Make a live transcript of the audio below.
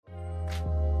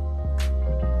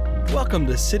Welcome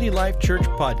to City Life Church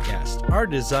Podcast. Our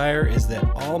desire is that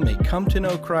all may come to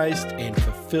know Christ and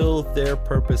fulfill their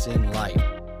purpose in life.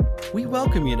 We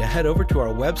welcome you to head over to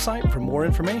our website for more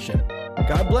information.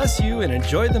 God bless you and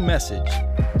enjoy the message.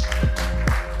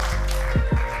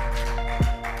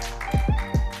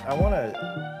 I want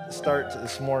to start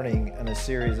this morning in a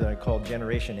series that I call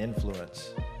Generation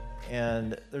Influence.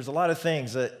 And there's a lot of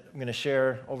things that I'm going to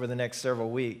share over the next several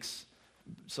weeks.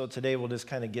 So today we'll just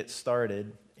kind of get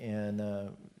started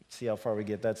and see how far we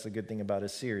get. That's the good thing about a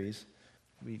series.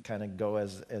 We kind of go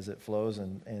as it flows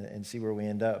and see where we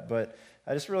end up. But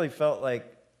I just really felt like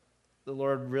the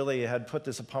Lord really had put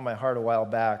this upon my heart a while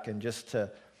back, and just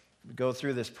to go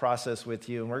through this process with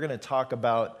you. And we're going to talk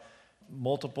about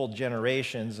multiple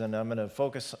generations, and I'm going to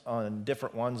focus on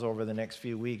different ones over the next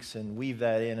few weeks and weave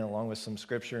that in along with some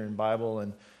scripture and Bible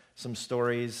and some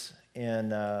stories.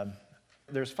 And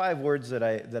there's 5 words that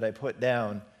I put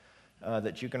down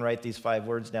that you can write these 5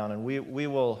 words down, and we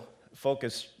will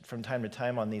focus from time to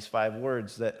time on these 5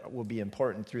 words that will be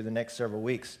important through the next several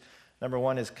weeks. Number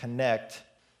 1 is connect.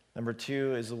 Number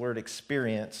 2 is the word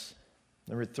experience.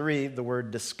 Number 3, the word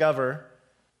discover.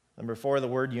 Number 4, the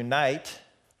word unite.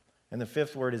 And the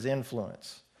 5th word is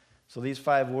influence. So these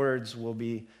 5 words we'll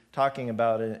be talking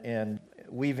about and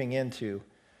weaving into.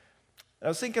 I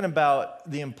was thinking about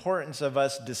the importance of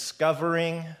us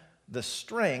discovering the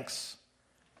strengths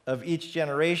of each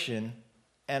generation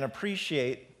and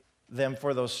appreciate them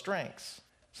for those strengths.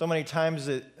 So many times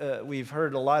we've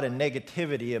heard a lot of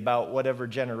negativity about whatever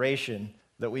generation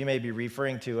that we may be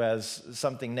referring to as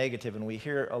something negative, and we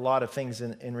hear a lot of things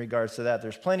in regards to that.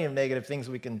 There's plenty of negative things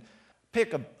we can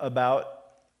pick about,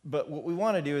 but what we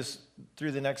want to do is,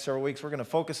 through the next several weeks, we're going to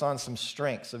focus on some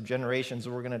strengths of generations,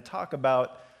 and we're going to talk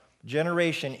about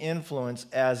generation influence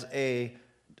as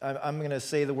I'm going to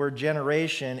say the word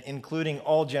generation, including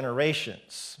all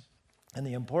generations, and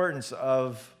the importance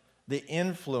of the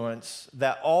influence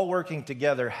that all working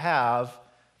together have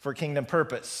for kingdom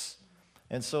purpose.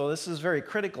 And so this is very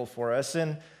critical for us.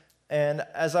 And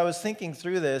as I was thinking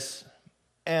through this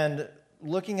and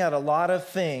looking at a lot of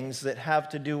things that have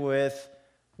to do with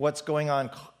what's going on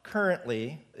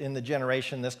currently in the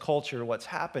generation, this culture, what's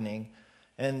happening,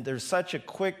 and there's such a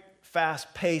quick,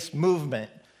 fast-paced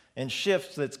movement and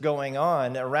shift that's going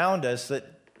on around us that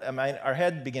our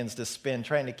head begins to spin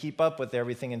trying to keep up with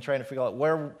everything and trying to figure out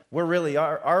where really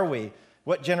are we?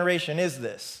 What generation is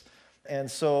this? And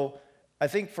so I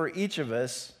think for each of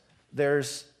us,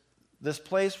 there's this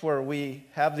place where we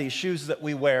have these shoes that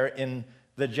we wear in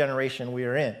the generation we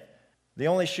are in. The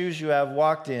only shoes you have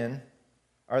walked in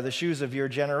are the shoes of your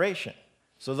generation.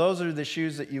 So those are the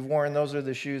shoes that you've worn. Those are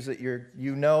the shoes that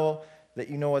you know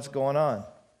what's going on.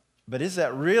 But is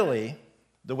that really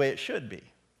the way it should be?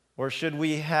 Or should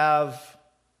we have,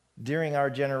 during our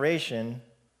generation,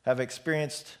 have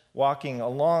experienced walking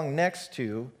along next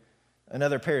to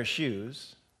another pair of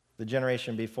shoes, the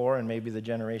generation before and maybe the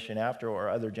generation after or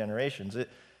other generations?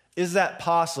 Is that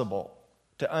possible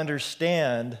to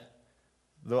understand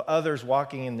the others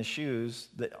walking in the shoes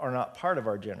that are not part of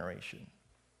our generation?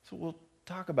 So we'll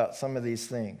talk about some of these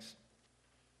things.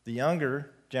 The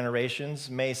younger generations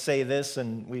may say this,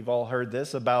 and we've all heard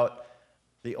this about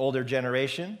the older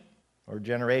generation or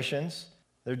generations.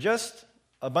 They're just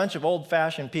a bunch of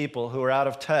old-fashioned people who are out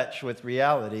of touch with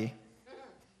reality,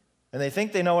 and they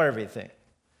think they know everything.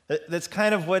 That's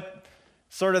kind of what,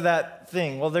 sort of that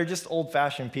thing. Well, they're just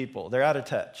old-fashioned people. They're out of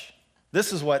touch.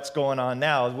 This is what's going on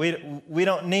now. We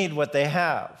don't need what they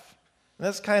have. And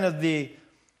that's kind of the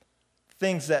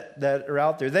things that are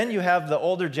out there. Then you have the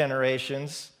older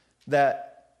generations that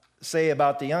say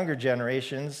about the younger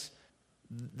generations,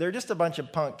 they're just a bunch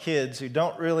of punk kids who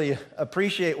don't really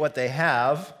appreciate what they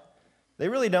have. They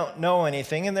really don't know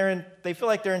anything, and they feel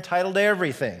like they're entitled to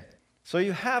everything. So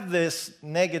you have this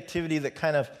negativity that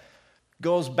kind of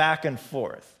goes back and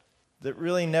forth, that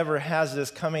really never has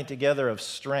this coming together of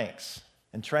strengths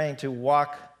and trying to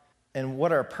walk and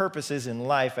what our purpose is in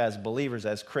life as believers,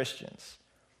 as Christians.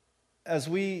 As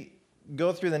we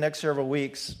go through the next several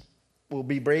weeks, we'll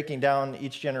be breaking down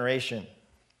each generation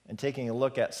and taking a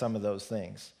look at some of those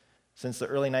things since the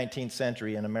early 19th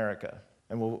century in America.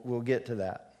 And we'll get to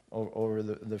that over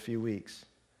the few weeks.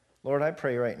 Lord, I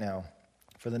pray right now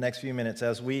for the next few minutes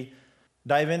as we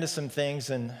dive into some things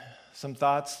and some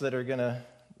thoughts that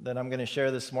I'm going to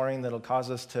share this morning that'll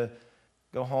cause us to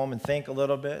go home and think a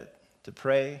little bit, to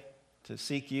pray, to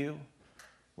seek you,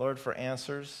 Lord, for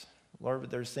answers.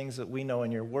 Lord, there's things that we know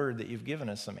in your word that you've given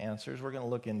us some answers. We're going to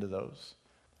look into those.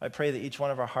 I pray that each one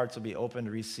of our hearts will be open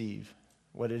to receive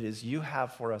what it is you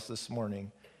have for us this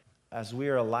morning as we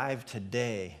are alive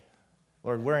today.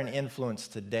 Lord, we're an influence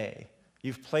today.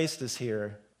 You've placed us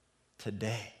here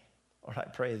today. Lord, I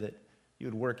pray that you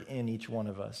would work in each one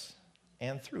of us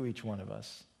and through each one of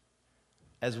us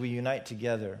as we unite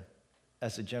together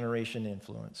as a generation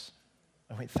influence.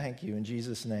 And we thank you in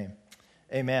Jesus' name.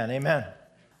 Amen, amen,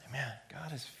 amen.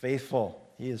 God is faithful.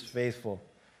 He is faithful.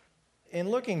 In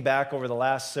looking back over the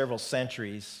last several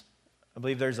centuries, I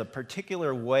believe there's a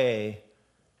particular way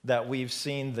that we've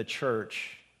seen the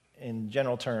church, in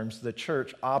general terms, the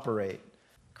church operate.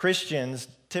 Christians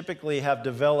typically have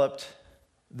developed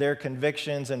their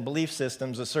convictions and belief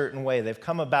systems a certain way. They've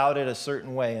come about it a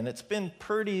certain way, and it's been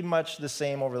pretty much the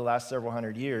same over the last several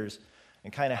hundred years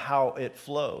and kind of how it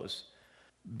flows.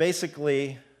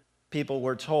 Basically, people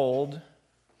were told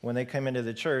when they come into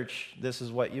the church, this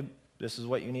is what you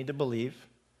need to believe.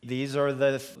 These are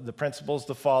the principles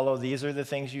to follow. These are the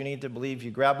things you need to believe. You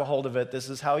grab a hold of it. This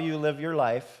is how you live your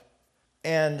life.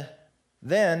 And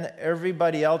then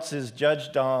everybody else is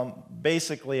judged on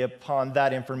basically upon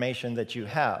that information that you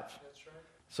have. That's right.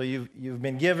 So you've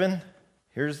been given,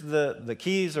 here's the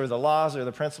keys or the laws or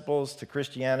the principles to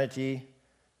Christianity.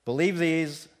 Believe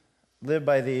these, live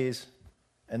by these,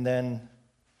 and then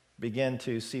begin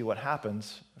to see what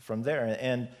happens from there.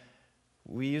 And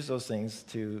we use those things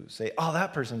to say, oh,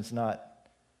 that person's not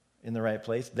in the right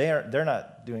place. They're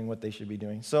not doing what they should be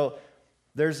doing. So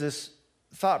there's this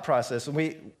thought process.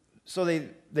 So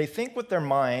they think with their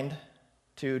mind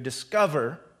to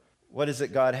discover what is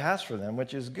it God has for them,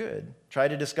 which is good. Try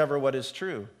to discover what is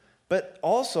true. But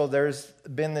also there's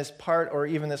been this part, or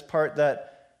even this part,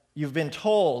 that you've been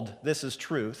told this is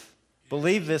truth.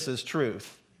 Believe this is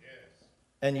truth. Yes.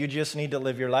 And you just need to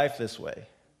live your life this way.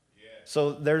 Yes.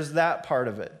 So there's that part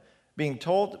of it. Being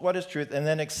told what is truth and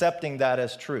then accepting that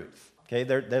as truth. Okay,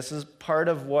 this is part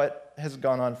of what has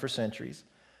gone on for centuries.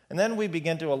 And then we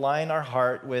begin to align our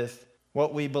heart with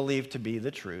what we believe to be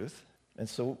the truth. And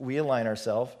so we align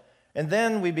ourselves. And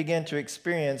then we begin to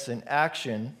experience in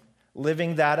action,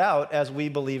 living that out as we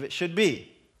believe it should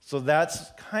be. So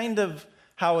that's kind of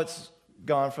how it's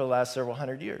gone for the last several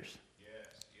hundred years. Yes.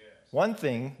 One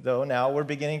thing, though, now we're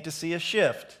beginning to see a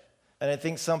shift. And I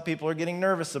think some people are getting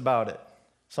nervous about it.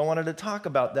 So I wanted to talk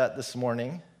about that this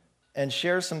morning and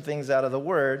share some things out of the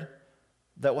Word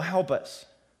that will help us.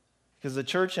 Because the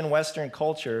church in Western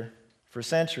culture for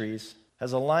centuries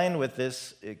has aligned with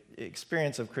this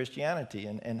experience of Christianity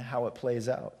and how it plays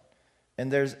out.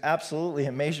 And there's absolutely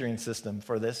a measuring system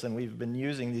for this, and we've been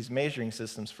using these measuring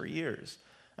systems for years.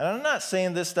 And I'm not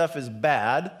saying this stuff is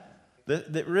bad.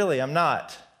 Really, I'm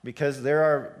not. Because there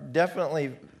are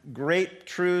definitely great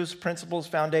truths, principles,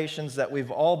 foundations that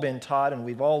we've all been taught and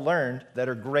we've all learned that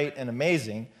are great and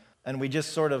amazing. And we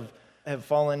just sort of have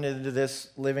fallen into this,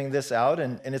 living this out,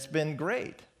 and it's been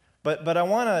great. But I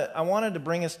wanted to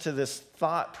bring us to this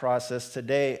thought process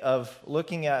today of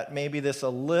looking at maybe this a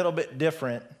little bit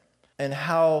different and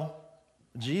how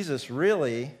Jesus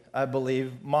really, I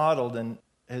believe, modeled and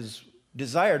has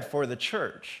desired for the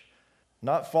church.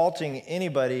 Not faulting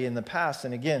anybody in the past,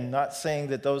 and again, not saying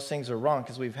that those things are wrong,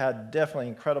 because we've had definitely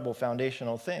incredible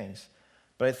foundational things.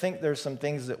 But I think there's some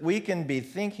things that we can be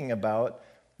thinking about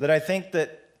that I think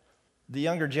that the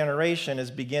younger generation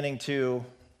is beginning to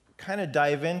kind of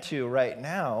dive into right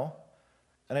now,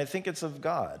 and I think it's of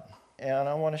God. And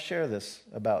I want to share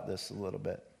about this a little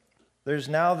bit. There's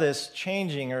now this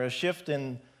changing or a shift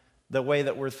in the way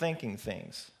that we're thinking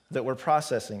things, that we're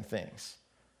processing things.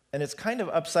 And it's kind of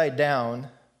upside down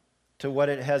to what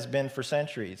it has been for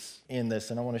centuries in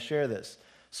this, and I want to share this.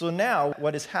 So now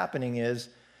what is happening is,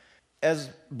 as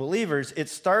believers, it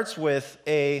starts with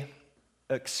a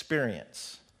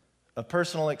experience. A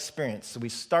personal experience. So we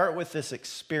start with this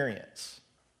experience,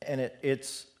 and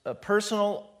it's a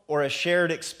personal or a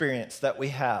shared experience that we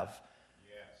have.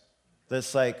 Yes.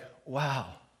 That's like, wow,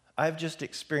 I've just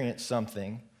experienced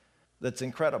something that's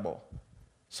incredible.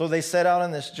 So they set out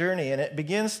on this journey, and it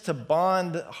begins to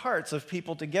bond hearts of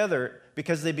people together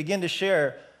because they begin to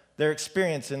share their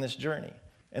experience in this journey,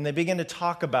 and they begin to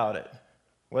talk about it,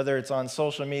 whether it's on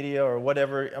social media or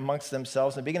whatever amongst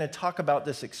themselves. They begin to talk about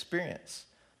this experience.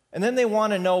 And then they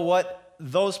want to know what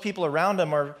those people around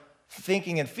them are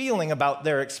thinking and feeling about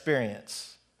their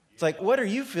experience. It's like, what are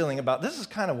you feeling about? This is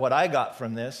kind of what I got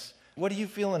from this. What are you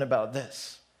feeling about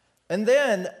this? And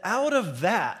then out of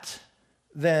that,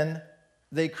 then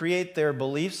they create their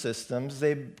belief systems.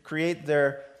 They create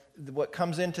what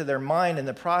comes into their mind in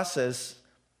the process.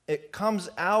 It's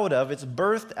birthed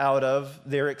out of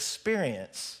their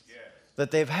experience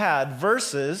that they've had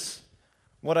versus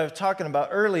what I was talking about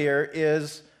earlier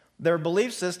is their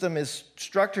belief system is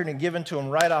structured and given to them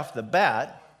right off the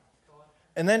bat,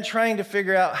 and then trying to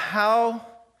figure out how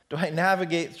do I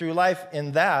navigate through life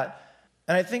in that,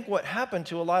 And I think what happened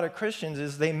to a lot of Christians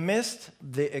is they missed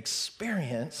the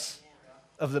experience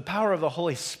of the power of the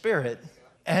Holy Spirit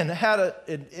and had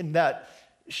in that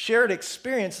shared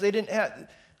experience, they didn't have.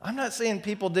 I'm not saying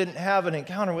people didn't have an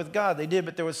encounter with God. They did,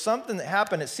 but there was something that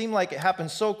happened. It seemed like it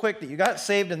happened so quick that you got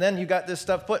saved and then you got this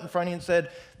stuff put in front of you and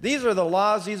said, these are the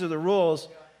laws, these are the rules.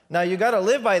 Now you got to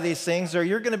live by these things or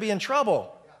you're going to be in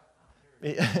trouble.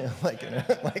 like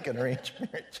an arranged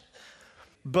marriage.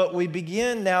 But we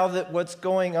begin now that what's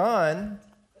going on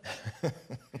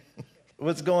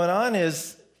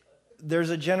is there's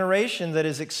a generation that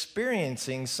is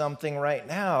experiencing something right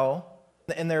now,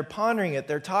 and they're pondering it,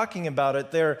 they're talking about it,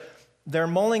 they're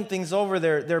mulling things over,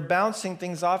 they're bouncing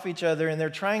things off each other, and they're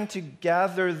trying to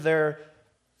gather their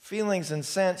feelings and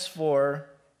sense for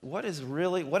what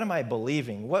am I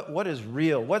believing? What is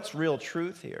real? What's real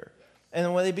truth here?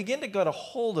 And when they begin to get a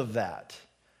hold of that,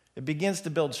 it begins to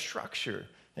build structure.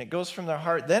 And it goes from their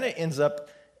heart. Then it ends up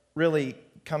really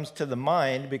comes to the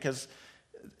mind because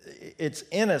it's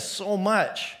in us so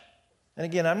much. And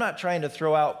again, I'm not trying to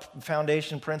throw out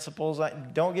foundation principles.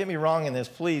 Don't get me wrong in this.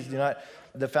 Please do not.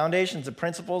 The foundations of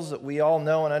principles that we all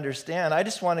know and understand. I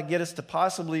just want to get us to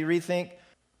possibly rethink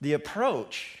the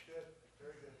approach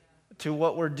to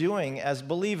what we're doing as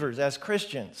believers, as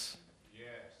Christians.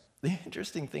 The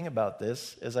interesting thing about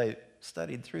this, as I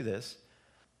studied through this,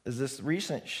 is this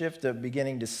recent shift of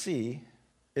beginning to see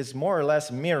is more or less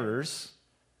mirrors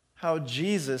how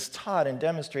Jesus taught and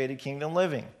demonstrated kingdom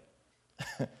living.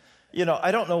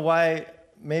 I don't know why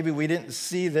maybe we didn't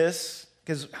see this,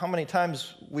 because how many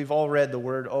times we've all read the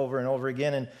word over and over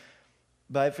again,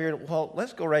 but I figured, well,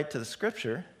 let's go right to the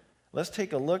scripture. Let's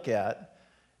take a look at,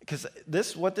 because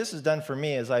what this has done for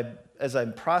me is as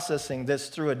I'm processing this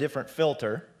through a different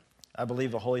filter. I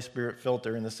believe a Holy Spirit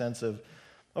filter in the sense of,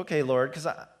 okay, Lord, because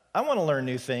I want to learn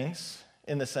new things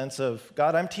in the sense of,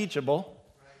 God, I'm teachable.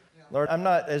 Lord, I'm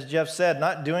not, as Jeff said,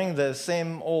 not doing the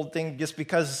same old thing just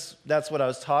because that's what I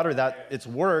was taught or that it's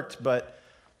worked, but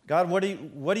God, what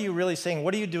are you really saying?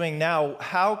 What are you doing now?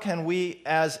 How can we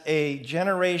as a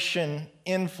generation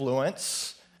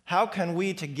influence, how can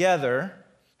we together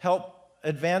help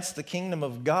advance the kingdom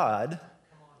of God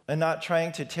and not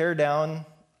trying to tear down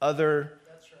other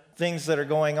things that are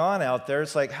going on out there?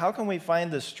 It's like, how can we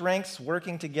find the strengths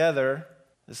working together?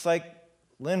 It's like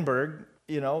Lindbergh,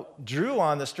 drew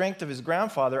on the strength of his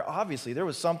grandfather. Obviously, there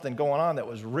was something going on that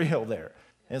was real there.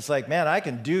 And it's like, man, I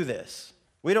can do this.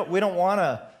 We don't want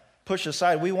to push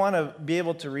aside. We want to be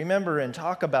able to remember and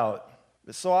talk about.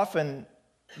 But so often,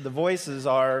 the voices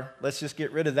are, let's just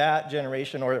get rid of that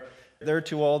generation, or they're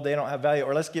too old, they don't have value,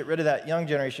 or let's get rid of that young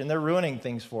generation, they're ruining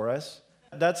things for us.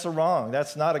 That's wrong.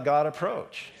 That's not a God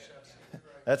approach.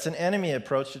 That's an enemy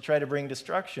approach to try to bring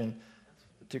destruction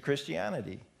to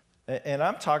Christianity. And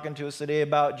I'm talking to us today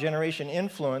about generation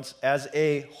influence as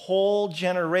a whole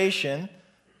generation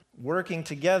working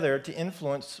together to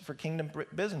influence for kingdom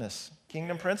business,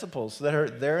 kingdom principles that are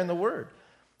there in the Word.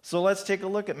 So let's take a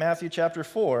look at Matthew chapter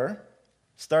 4,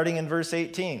 starting in verse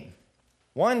 18.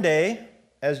 One day,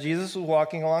 as Jesus was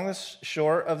walking along the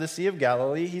shore of the Sea of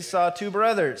Galilee, he saw two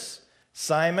brothers,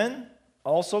 Simon,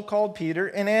 also called Peter,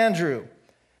 and Andrew.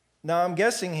 Now, I'm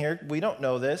guessing here, we don't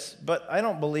know this, but I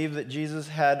don't believe that Jesus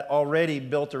had already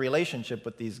built a relationship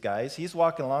with these guys. He's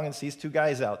walking along and sees two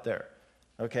guys out there,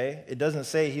 okay? It doesn't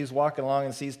say he's walking along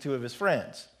and sees two of his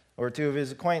friends or two of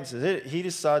his acquaintances. He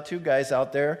just saw two guys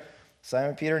out there,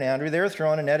 Simon, Peter, and Andrew. They were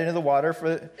throwing a net into the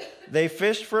water. They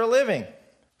fished for a living.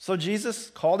 So Jesus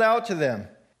called out to them.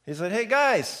 He said, hey,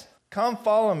 guys, come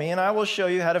follow me, and I will show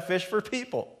you how to fish for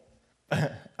people.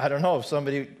 I don't know, if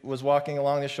somebody was walking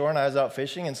along the shore and I was out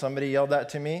fishing and somebody yelled that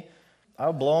to me, I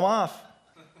would blow them off.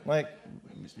 Like,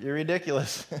 you're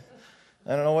ridiculous.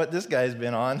 I don't know what this guy's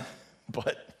been on,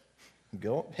 but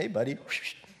go, hey, buddy,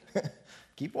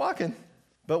 keep walking.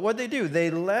 But what'd they do? They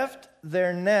left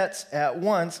their nets at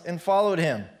once and followed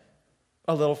him.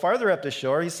 A little farther up the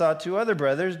shore, he saw two other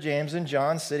brothers, James and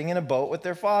John, sitting in a boat with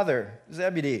their father,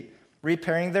 Zebedee,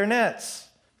 repairing their nets.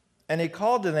 And he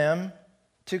called to them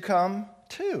to come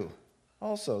too.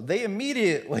 Also, they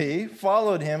immediately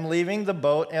followed him, leaving the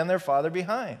boat and their father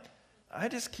behind. I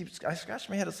scratch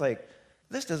my head. It's like,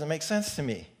 this doesn't make sense to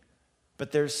me.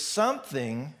 But there's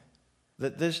something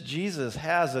that this Jesus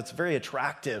has that's very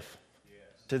attractive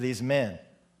to these men.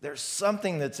 There's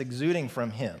something that's exuding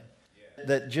from him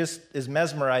that just is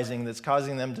mesmerizing, that's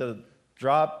causing them to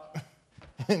drop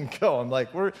and go. I'm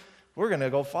like, we're going to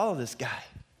go follow this guy.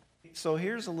 So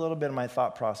here's a little bit of my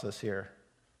thought process here.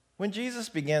 When Jesus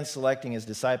began selecting his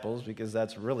disciples, because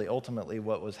that's really ultimately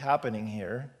what was happening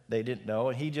here, they didn't know,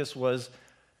 and he just was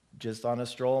on a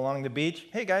stroll along the beach.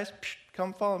 Hey guys,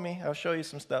 come follow me. I'll show you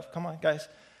some stuff. Come on, guys.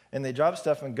 And they drop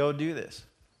stuff and go do this.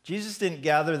 Jesus didn't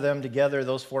gather them together,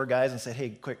 those 4 guys, and say, hey,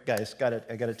 quick, guys,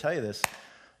 I got to tell you this.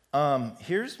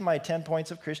 Here's my 10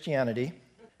 points of Christianity.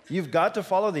 You've got to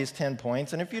follow these 10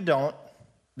 points, and if you don't,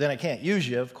 then I can't use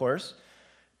you, of course.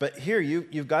 But here,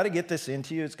 you've got to get this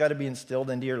into you. It's got to be instilled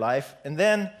into your life. And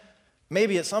then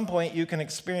maybe at some point you can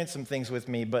experience some things with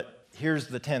me, but here's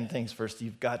the 10 things first.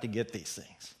 You've got to get these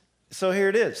things. So here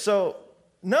it is. So,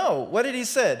 no, what did he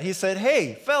say? He said,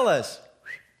 hey, fellas,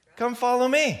 come follow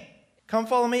me. Come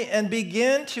follow me and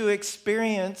begin to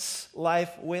experience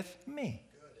life with me.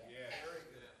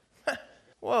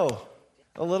 Whoa,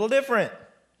 a little different.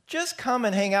 Just come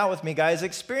and hang out with me, guys.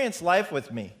 Experience life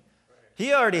with me.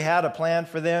 He already had a plan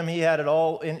for them. He had it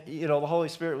all in, the Holy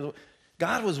Spirit.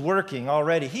 God was working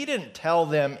already. He didn't tell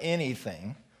them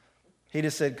anything. He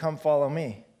just said, come follow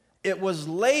me. It was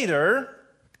later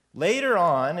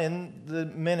on in the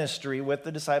ministry with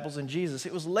the disciples and Jesus,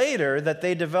 it was later that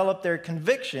they developed their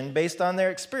conviction based on their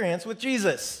experience with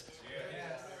Jesus.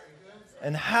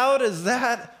 And how does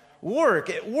that work?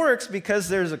 It works because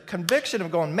there's a conviction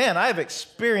of going, man,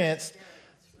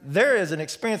 there is an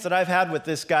experience that I've had with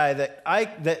this guy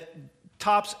that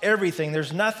tops everything.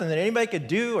 There's nothing that anybody could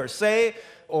do or say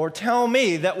or tell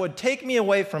me that would take me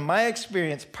away from my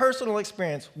experience, personal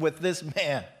experience with this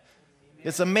man.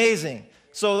 It's amazing.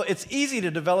 So it's easy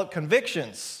to develop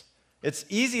convictions. It's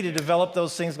easy to develop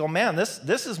those things. Go, man,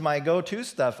 this is my go-to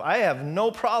stuff. I have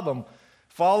no problem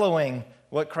following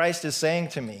what Christ is saying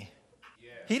to me.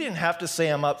 Yes. He didn't have to say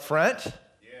them up front. Yes.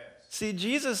 See,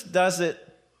 Jesus does it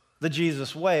the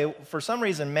Jesus way. For some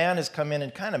reason, man has come in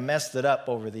and kind of messed it up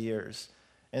over the years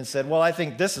and said, well, I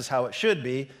think this is how it should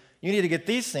be. You need to get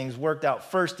these things worked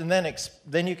out first, and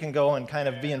then you can go and kind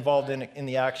of be involved in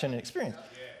the action and experience.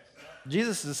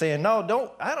 Jesus is saying,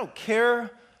 no, I don't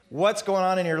care what's going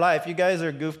on in your life. You guys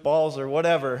are goofballs or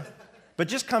whatever, but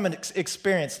just come and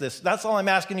experience this. That's all I'm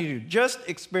asking you to do. Just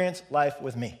experience life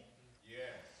with me.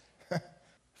 Yes.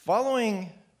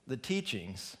 Following the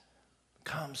teachings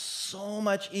comes so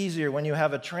much easier when you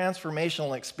have a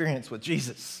transformational experience with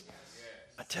Jesus. Yes.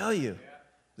 I tell you,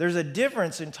 there's a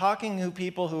difference in talking to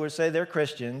people who say they're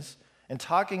Christians and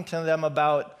talking to them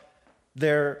about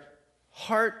their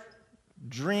heart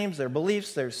dreams, their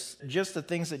beliefs, there's just the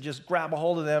things that just grab a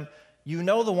hold of them. You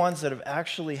know the ones that have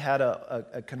actually had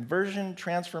a conversion,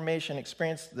 transformation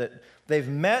experience, that they've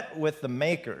met with the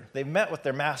Maker. They've met with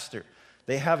their Master.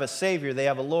 They have a Savior. They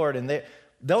have a Lord. And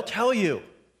they'll tell you,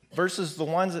 versus the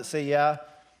ones that say, yeah,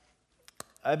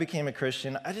 I became a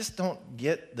Christian. I just don't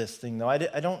get this thing, though. I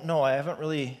don't know. I haven't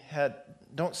really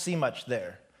don't see much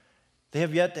there. They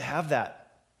have yet to have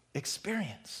that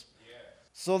experience.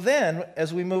 So then,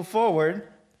 as we move forward,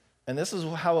 and this is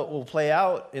how it will play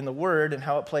out in the Word and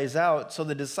how it plays out, so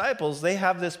the disciples, they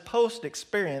have this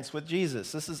post-experience with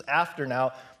Jesus. This is after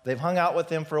now. They've hung out with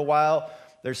him for a while.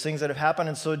 There's things that have happened,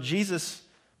 and so Jesus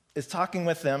is talking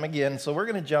with them again. So we're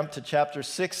going to jump to chapter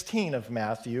 16 of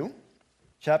Matthew.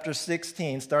 Chapter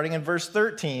 16, starting in verse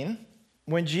 13.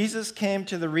 When Jesus came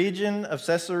to the region of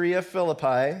Caesarea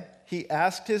Philippi, he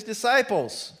asked his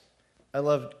disciples. I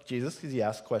love Jesus because he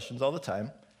asks questions all the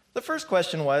time. The first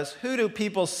question was, who do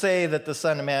people say that the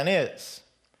Son of Man is?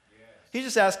 Yes. He's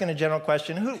just asking a general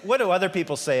question. What do other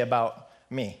people say about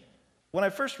me? When I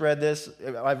first read this,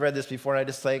 I've read this before, and I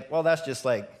just think, well, that's just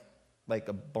like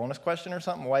a bonus question or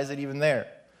something. Why is it even there?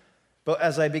 But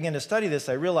as I begin to study this,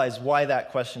 I realize why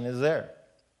that question is there.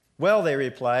 Well, they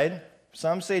replied,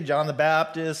 some say John the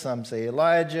Baptist, some say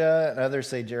Elijah, and others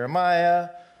say Jeremiah,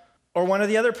 or one of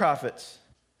the other prophets.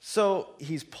 So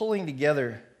he's pulling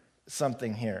together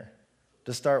something here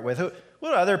to start with. What do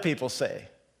other people say?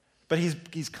 But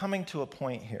he's coming to a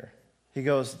point here. He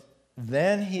goes,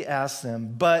 then he asks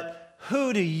them, but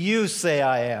who do you say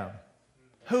I am?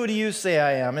 Who do you say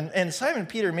I am? And Simon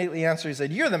Peter immediately answered, he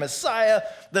said, you're the Messiah,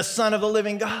 the Son of the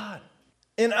living God.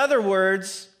 In other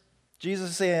words, Jesus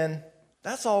is saying,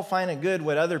 that's all fine and good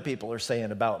what other people are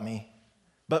saying about me.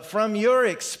 But from your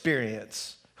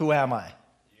experience, who am I?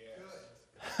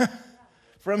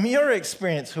 From your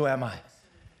experience, who am I?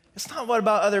 It's not what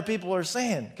about other people are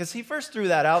saying, because he first threw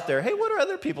that out there. Hey, what are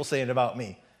other people saying about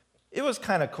me? It was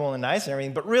kind of cool and nice and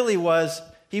everything, but really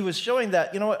he was showing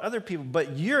that, other people,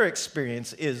 but your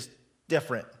experience is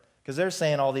different, because they're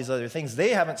saying all these other things. They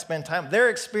haven't spent time. Their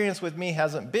experience with me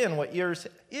hasn't been what yours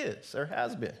is or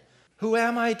has been. Who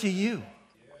am I to you?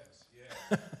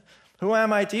 Yes. Who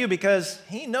am I to you? Because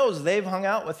he knows they've hung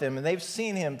out with him and they've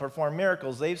seen him perform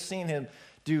miracles. They've seen him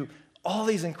do all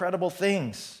these incredible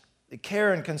things, the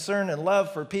care and concern and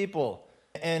love for people,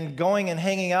 and going and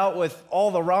hanging out with all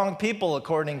the wrong people,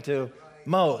 according to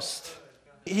most.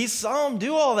 He saw them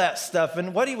do all that stuff,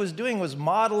 and what he was doing was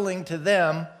modeling to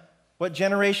them what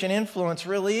generation influence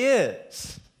really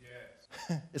is.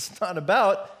 Yes. It's not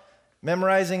about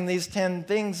memorizing these 10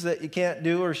 things that you can't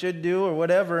do or should do or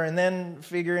whatever, and then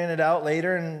figuring it out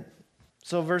later. And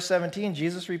so verse 17,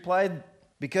 Jesus replied,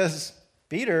 because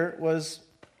Peter was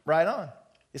right on.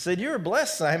 He said, "You are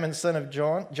blessed, Simon, son of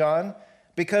John,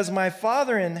 because my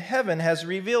Father in heaven has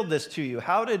revealed this to you."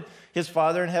 How did his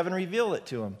Father in heaven reveal it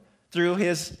to him? Through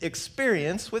his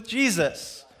experience with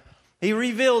Jesus. He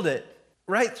revealed it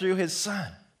right through his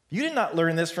Son. You did not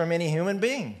learn this from any human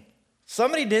being.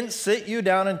 Somebody didn't sit you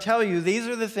down and tell you these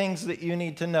are the things that you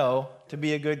need to know to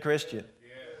be a good Christian.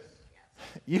 Yes.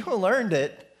 You learned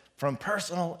it from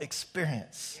personal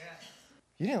experience. Yes.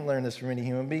 You didn't learn this from any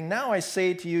human being. Now I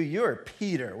say to you, you are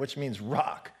Peter, which means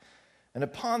rock. And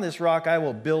upon this rock I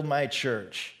will build my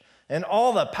church. And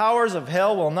all the powers of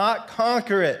hell will not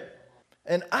conquer it.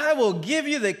 And I will give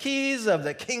you the keys of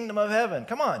the kingdom of heaven.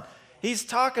 Come on. He's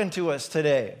talking to us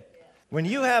today. When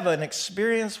you have an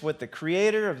experience with the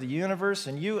creator of the universe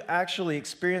and you actually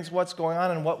experience what's going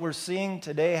on and what we're seeing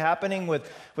today happening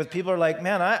with people who are like,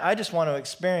 man, I just want to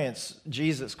experience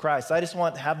Jesus Christ. I just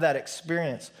want to have that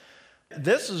experience.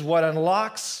 This is what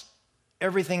unlocks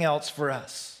everything else for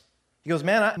us. He goes,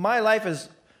 man, my life is,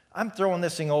 I'm throwing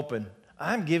this thing open.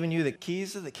 I'm giving you the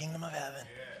keys of the kingdom of heaven.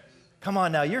 Come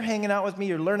on now, you're hanging out with me.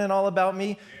 You're learning all about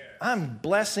me. I'm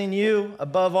blessing you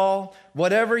above all.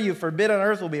 Whatever you forbid on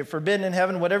earth will be forbidden in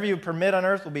heaven. Whatever you permit on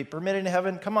earth will be permitted in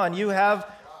heaven. Come on,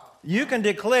 you can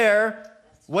declare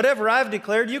whatever I've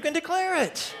declared, you can declare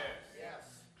it.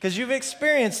 Because you've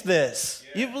experienced this.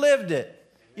 You've lived it.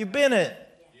 You've been it.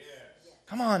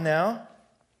 Come on now.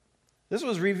 This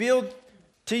was revealed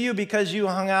to you because you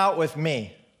hung out with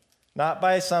me, not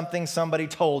by something somebody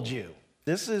told you.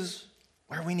 This is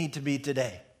where we need to be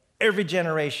today. Every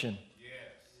generation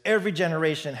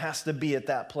has to be at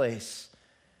that place.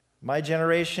 My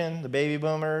generation, the baby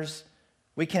boomers,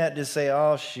 we can't just say,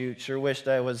 oh, shoot, sure wished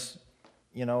I was,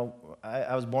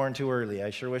 I was born too early.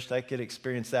 I sure wished I could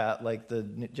experience that. Like the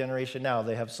generation now,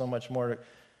 they have so much more.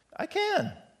 I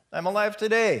can. I'm alive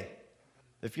today.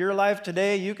 If you're alive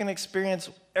today, you can experience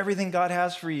everything God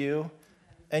has for you,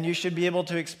 and you should be able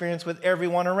to experience with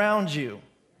everyone around you.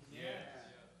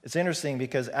 It's interesting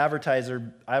because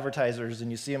advertisers,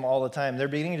 and you see them all the time, they're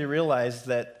beginning to realize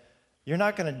that you're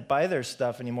not going to buy their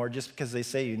stuff anymore just because they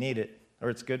say you need it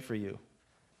or it's good for you.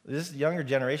 This younger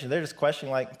generation, they're just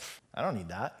questioning like, I don't need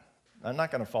that. I'm not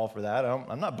going to fall for that.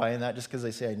 I'm not buying that just because they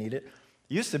say I need it.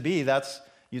 It used to be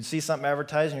you'd see something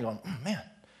advertised and you're going, man,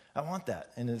 I want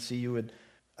that. And then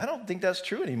I don't think that's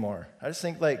true anymore. I just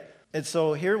think and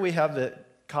so here we have the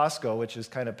Costco, which is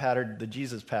kind of patterned the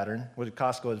Jesus pattern, what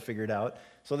Costco had figured out.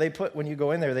 So when you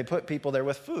go in there, they put people there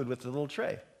with food with a little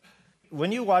tray.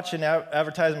 When you watch an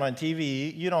advertisement on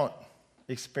TV, you don't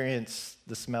experience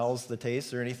the smells, the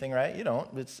tastes, or anything, right? You don't.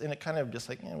 It's in a kind of just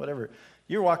like, whatever.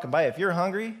 You're walking by. If you're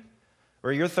hungry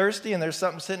or you're thirsty and there's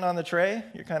something sitting on the tray,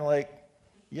 you're kind of like,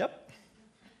 yep.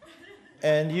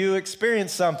 And you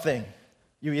experience something.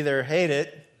 You either hate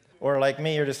it or like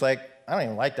me, you're just like, I don't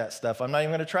even like that stuff. I'm not even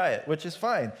going to try it, which is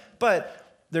fine.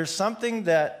 But there's something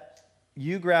that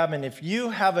you grab, and if you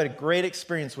have a great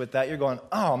experience with that, you're going,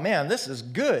 oh man, this is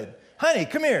good. Honey,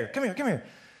 come here.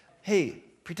 Hey,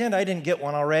 pretend I didn't get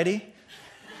one already.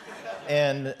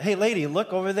 And hey, lady,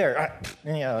 look over there.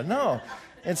 No.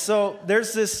 And so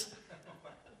there's this,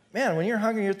 man, when you're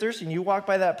hungry, you're thirsty, and you walk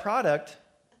by that product,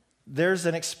 there's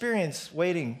an experience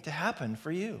waiting to happen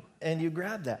for you, and you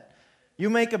grab that. You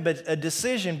make a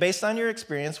decision based on your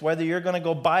experience whether you're going to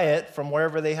go buy it from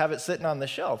wherever they have it sitting on the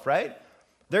shelf, right?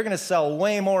 They're going to sell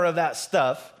way more of that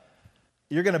stuff.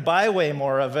 You're going to buy way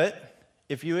more of it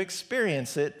if you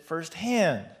experience it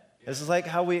firsthand. This is like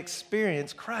how we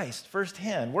experience Christ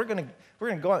firsthand. We're going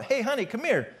to go on, hey, honey, come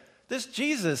here. This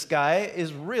Jesus guy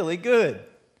is really good.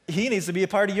 He needs to be a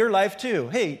part of your life too.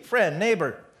 Hey, friend,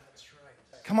 neighbor. That's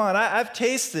right. Come on, I've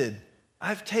tasted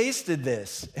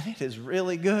this, and it is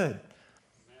really good.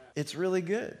 It's really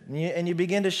good. And you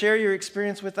begin to share your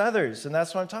experience with others. And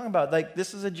that's what I'm talking about. Like,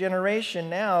 this is a generation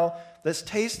now that's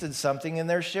tasted something, and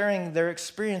they're sharing their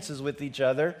experiences with each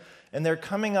other. And they're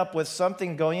coming up with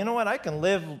something going, you know what, I can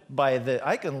live by this.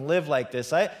 I can live like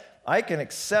this. I can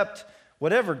accept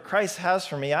whatever Christ has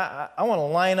for me. I want to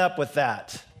line up with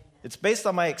that. It's based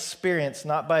on my experience,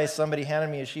 not by somebody handing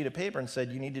me a sheet of paper and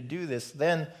said, you need to do this.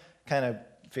 Then kind of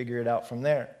figure it out from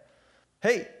there.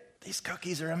 Hey, these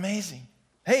cookies are amazing.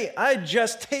 Hey, I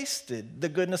just tasted the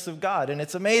goodness of God, and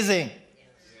it's amazing. Yes.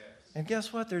 And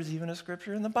guess what? There's even a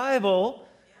scripture in the Bible,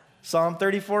 Psalm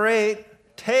 34:8,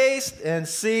 taste and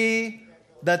see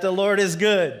that the Lord is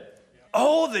good.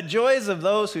 Oh, the joys of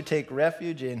those who take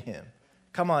refuge in him.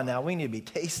 Come on now, we need to be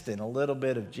tasting a little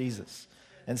bit of Jesus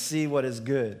and see what is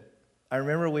good. I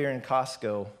remember we were in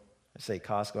Costco. I say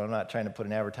Costco, I'm not trying to put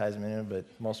an advertisement in it, but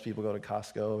most people go to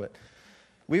Costco. But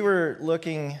we were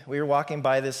walking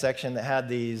by this section that had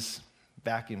these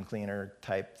vacuum cleaner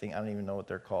type thing. I don't even know what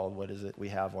they're called. What is it? We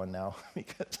have one now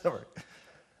because of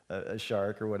a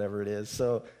Shark or whatever it is.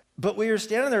 But we were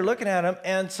standing there looking at them,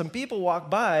 and some people walked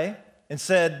by and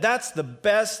said, "That's the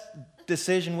best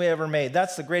decision we ever made.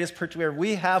 That's the greatest purchase we ever.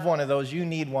 We have one of those. You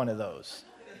need one of those."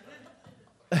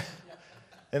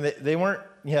 And they weren't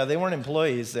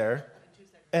employees there.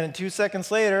 And 2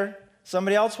 seconds later,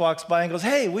 somebody else walks by and goes,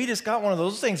 "Hey, we just got one of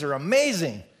those. Those things are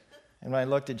amazing." And I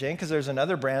looked at Jane, because there's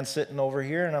another brand sitting over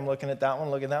here, and I'm looking at that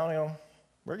one, and go,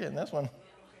 "We're getting this one.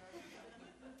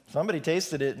 Somebody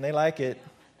tasted it, and they like it.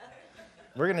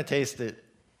 We're going to taste it."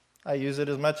 I use it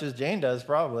as much as Jane does,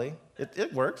 probably.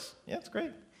 It works. Yeah, it's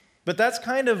great. But that's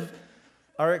kind of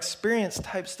our experience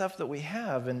type stuff that we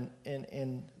have,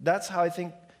 and that's how I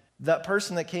think that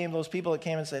person that came, those people that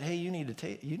came and said, "Hey, you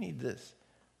need this."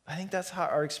 I think that's how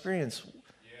our experience,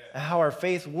 how our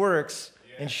faith works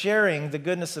in sharing the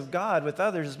goodness of God with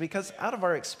others, is because out of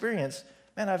our experience,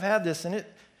 man, I've had this, and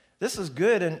this is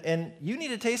good, and you need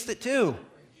to taste it too.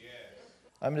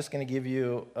 I'm just going to give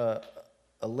you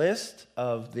a list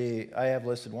of I have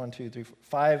listed 1, 2, 3, 4,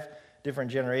 5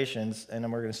 different generations, and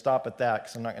then we're going to stop at that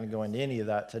because I'm not going to go into any of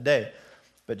that today.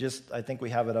 But I think we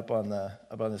have it up on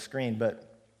the screen. But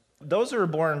those who were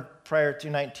born prior to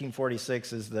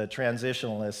 1946 is the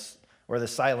transitionalists, or the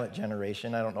silent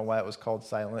generation. I don't know why it was called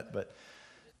silent, but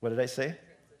what did I say?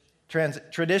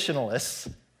 Traditionalists.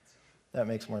 That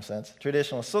makes more sense.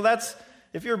 Traditionalists. So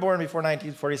if you were born before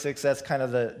 1946, that's kind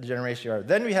of the generation you are.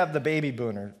 Then we have the baby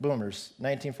boomers,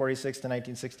 1946 to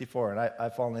 1964, and I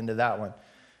fall into that one.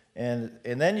 And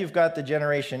then you've got the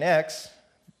Generation X,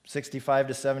 65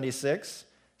 to 76.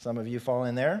 Some of you fall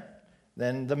in there.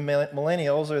 Then the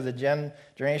millennials, or the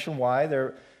Generation Y,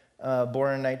 they're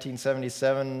born in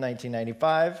 1977,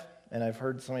 1995. And I've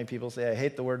heard so many people say, "I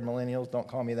hate the word millennials, don't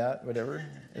call me that," whatever,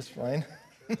 it's fine.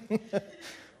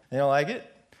 They don't like it.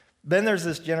 Then there's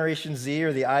this Generation Z,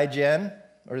 or the iGen,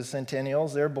 or the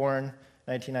Centennials. They're born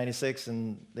 1996,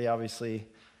 and they obviously,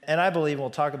 and I believe,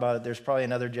 we'll talk about it, there's probably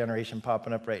another generation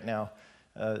popping up right now,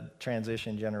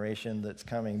 transition generation that's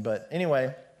coming. But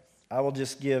anyway, I will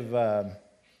just give,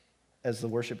 as the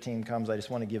worship team comes, I just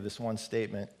want to give this one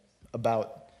statement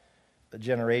about a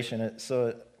generation.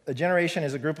 So a generation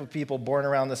is a group of people born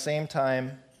around the same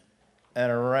time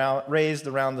and raised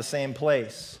around the same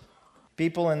place.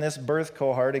 People in this birth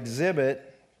cohort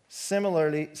exhibit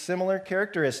similar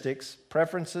characteristics,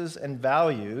 preferences, and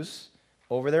values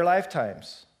over their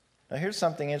lifetimes. Now here's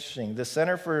something interesting. The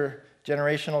Center for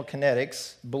Generational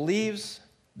Kinetics believes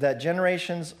that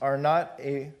generations are not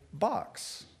a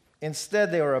box.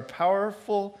 Instead, they are a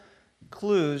powerful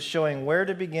clues showing where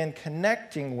to begin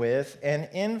connecting with and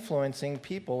influencing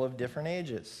people of different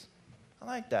ages. I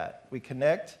like that. We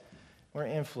connect, we're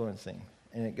influencing,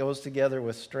 and it goes together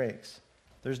with strengths.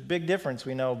 There's a big difference,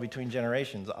 we know, between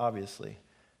generations, obviously.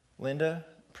 Linda,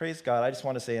 praise God. I just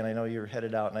want to say, and I know you're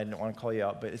headed out, and I didn't want to call you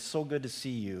out, but it's so good to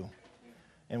see you.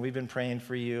 And we've been praying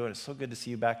for you, and it's so good to see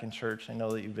you back in church. I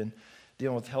know that you've been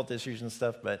dealing with health issues and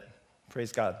stuff, but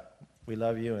praise God. We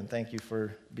love you, and thank you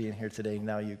for being here today.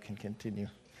 Now you can continue.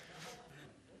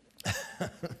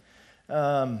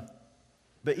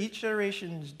 But each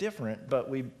generation is different, but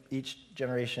each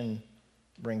generation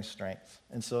brings strength.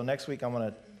 And so next week I'm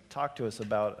going to talk to us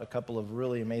about a couple of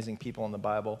really amazing people in the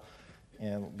Bible,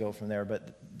 and we'll go from there.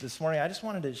 But this morning I just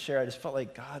wanted to share, I just felt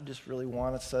like God just really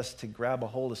wants us to grab a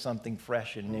hold of something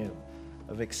fresh and new,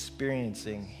 of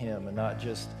experiencing Him, and not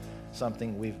just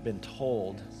something we've been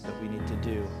told that we need to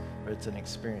do, but it's an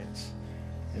experience.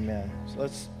 Amen. So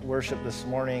let's worship this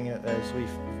morning as we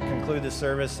conclude the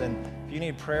service. And if you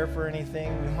need prayer for anything,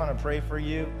 we want to pray for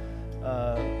you.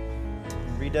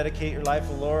 Rededicate your life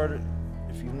to the Lord.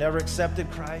 If you've never accepted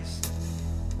Christ,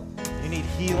 you need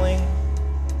healing.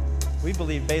 We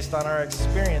believe, based on our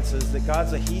experiences, that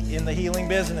God's in the healing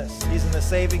business. He's in the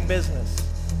saving business.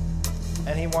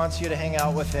 And He wants you to hang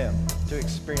out with Him, to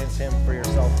experience Him for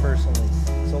yourself personally.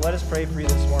 So let us pray for you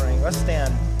this morning. Let's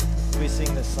stand as we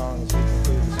sing this song as we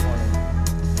conclude this morning.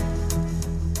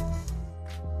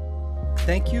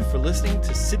 Thank you for listening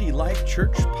to City Life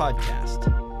Church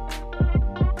Podcast.